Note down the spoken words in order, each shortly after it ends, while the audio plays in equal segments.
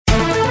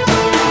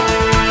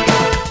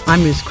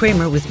I'm Ruth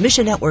Kramer with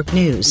Mission Network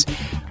News.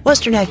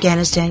 Western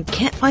Afghanistan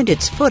can't find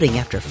its footing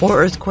after 4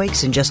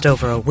 earthquakes in just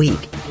over a week.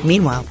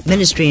 Meanwhile,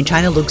 ministry in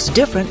China looks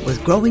different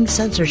with growing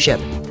censorship.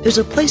 There's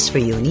a place for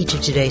you in each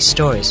of today's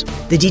stories.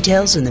 The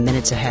details in the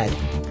minutes ahead.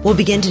 We'll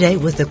begin today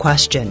with the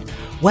question,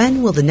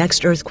 when will the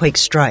next earthquake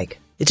strike?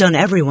 It's on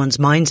everyone's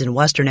minds in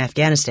Western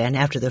Afghanistan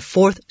after the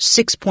 4th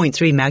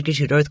 6.3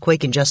 magnitude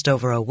earthquake in just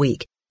over a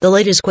week. The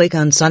latest quake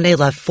on Sunday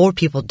left 4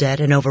 people dead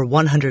and over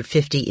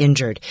 150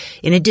 injured.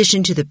 In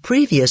addition to the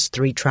previous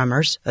 3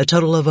 tremors, a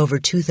total of over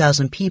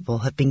 2,000 people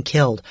have been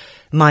killed.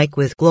 Mike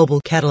with Global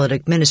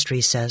Catalytic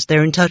Ministry says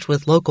they're in touch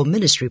with local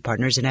ministry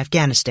partners in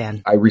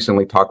Afghanistan. I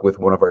recently talked with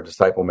one of our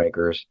disciple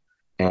makers,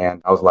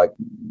 and I was like,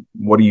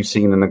 what are you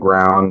seeing in the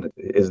ground?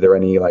 Is there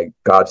any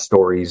God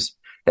stories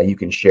that you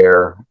can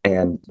share?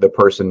 And the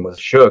person was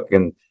shook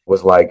and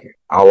was like,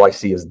 all I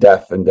see is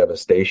death and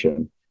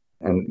devastation.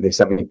 And they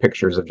sent me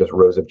pictures of just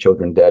rows of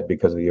children dead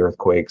because of the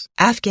earthquakes.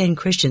 Afghan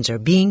Christians are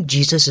being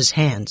Jesus'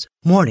 hands,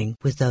 mourning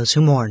with those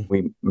who mourn.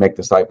 We make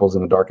disciples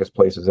in the darkest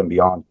places and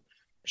beyond,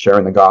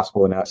 sharing the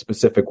gospel in a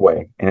specific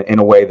way, in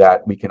a way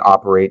that we can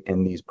operate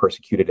in these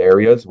persecuted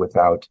areas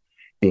without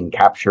being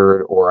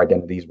captured or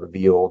identities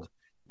revealed.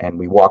 And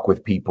we walk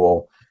with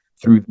people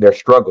through their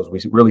struggles.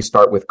 We really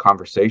start with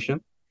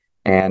conversation.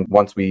 And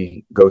once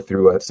we go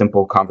through a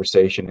simple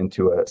conversation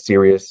into a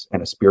serious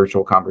and a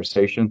spiritual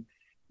conversation,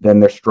 then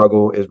their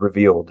struggle is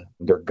revealed,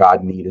 their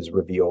God need is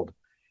revealed.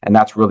 And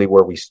that's really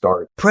where we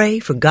start. Pray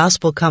for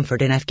gospel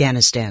comfort in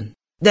Afghanistan.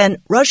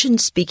 Then,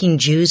 Russian-speaking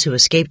Jews who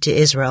escaped to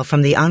Israel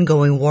from the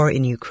ongoing war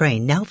in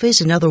Ukraine now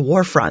face another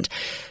war front.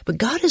 But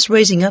God is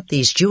raising up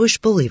these Jewish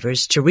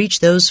believers to reach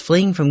those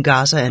fleeing from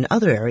Gaza and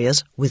other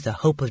areas with the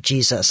hope of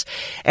Jesus.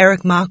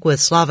 Eric Mock with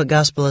Slavic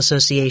Gospel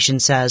Association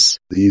says,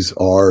 these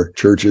are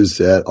churches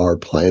that are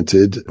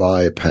planted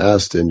by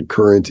past and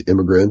current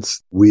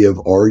immigrants. We have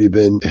already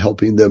been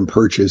helping them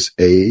purchase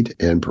aid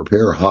and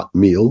prepare hot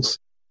meals.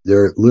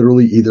 They're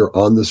literally either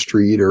on the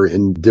street or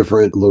in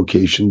different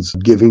locations,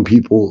 giving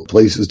people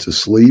places to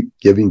sleep,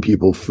 giving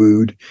people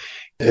food.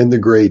 And the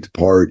great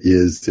part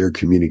is they're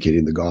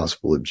communicating the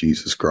gospel of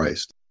Jesus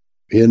Christ.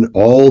 In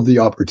all the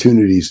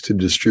opportunities to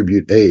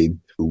distribute aid,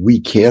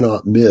 we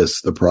cannot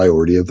miss the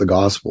priority of the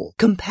gospel.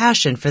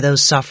 Compassion for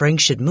those suffering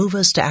should move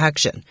us to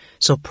action.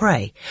 So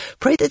pray.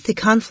 Pray that the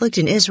conflict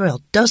in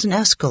Israel doesn't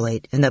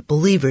escalate and that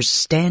believers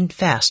stand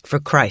fast for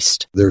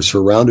Christ. They're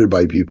surrounded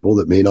by people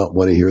that may not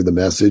want to hear the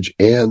message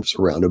and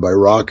surrounded by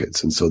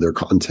rockets. And so their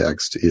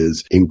context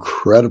is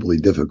incredibly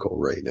difficult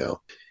right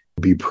now.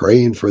 Be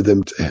praying for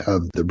them to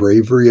have the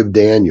bravery of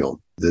Daniel,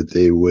 that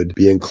they would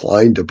be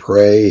inclined to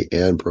pray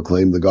and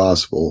proclaim the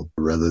gospel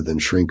rather than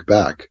shrink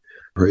back.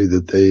 Pray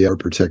that they are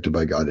protected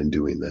by God in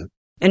doing that.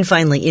 And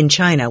finally, in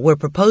China, where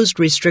proposed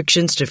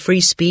restrictions to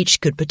free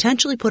speech could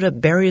potentially put up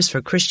barriers for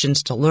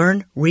Christians to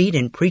learn, read,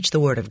 and preach the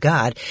Word of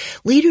God,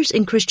 leaders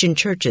in Christian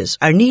churches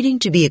are needing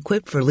to be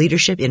equipped for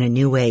leadership in a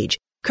new age.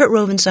 Kurt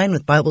Rovenstein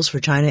with Bibles for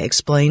China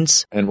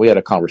explains. And we had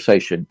a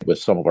conversation with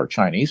some of our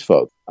Chinese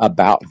folk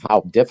about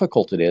how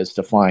difficult it is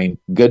to find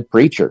good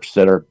preachers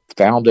that are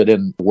founded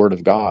in the Word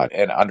of God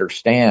and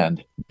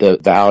understand the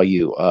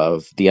value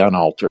of the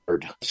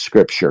unaltered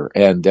Scripture,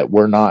 and that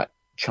we're not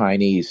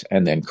Chinese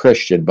and then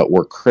Christian, but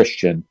we're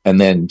Christian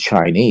and then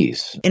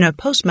Chinese. In a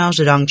post-Mao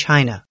Zedong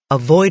China, a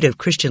void of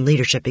Christian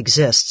leadership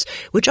exists,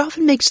 which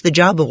often makes the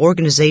job of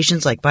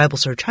organizations like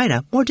Bibles for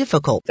China more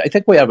difficult. I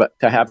think we have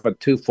to have a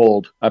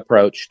twofold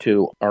approach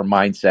to our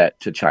mindset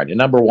to China.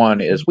 Number one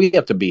is we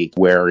have to be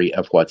wary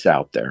of what's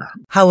out there.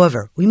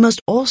 However, we must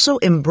also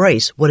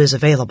embrace what is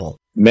available.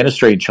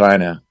 Ministry in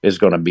China is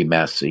going to be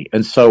messy.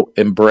 And so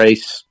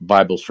embrace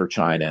Bibles for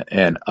China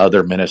and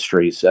other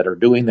ministries that are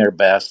doing their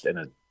best in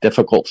a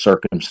difficult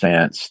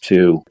circumstance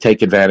to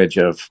take advantage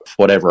of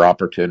whatever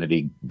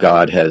opportunity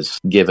God has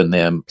given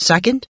them.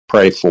 Second,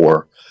 pray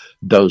for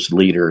those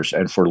leaders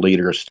and for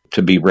leaders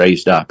to be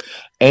raised up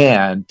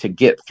and to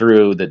get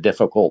through the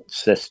difficult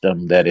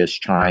system that is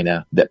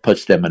China, that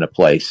puts them in a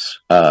place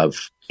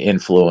of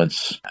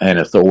influence and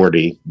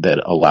authority that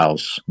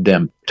allows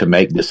them to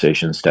make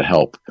decisions to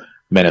help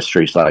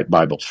ministries like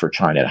Bibles for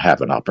China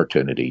have an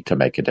opportunity to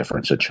make a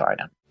difference in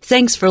China.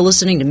 Thanks for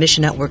listening to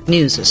Mission Network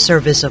News, a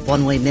service of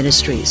One Way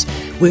Ministries.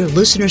 We're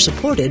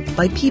listener-supported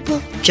by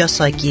people just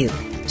like you.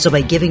 So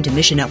by giving to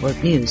Mission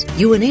Network News,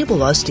 you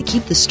enable us to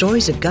keep the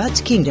stories of God's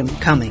kingdom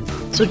coming.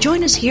 So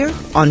join us here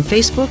on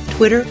Facebook,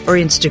 Twitter, or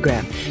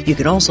Instagram. You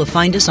can also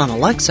find us on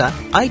Alexa,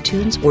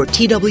 iTunes, or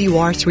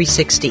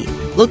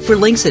TWR360. Look for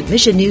links at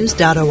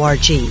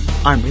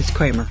missionnews.org. I'm Ruth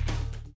Kramer.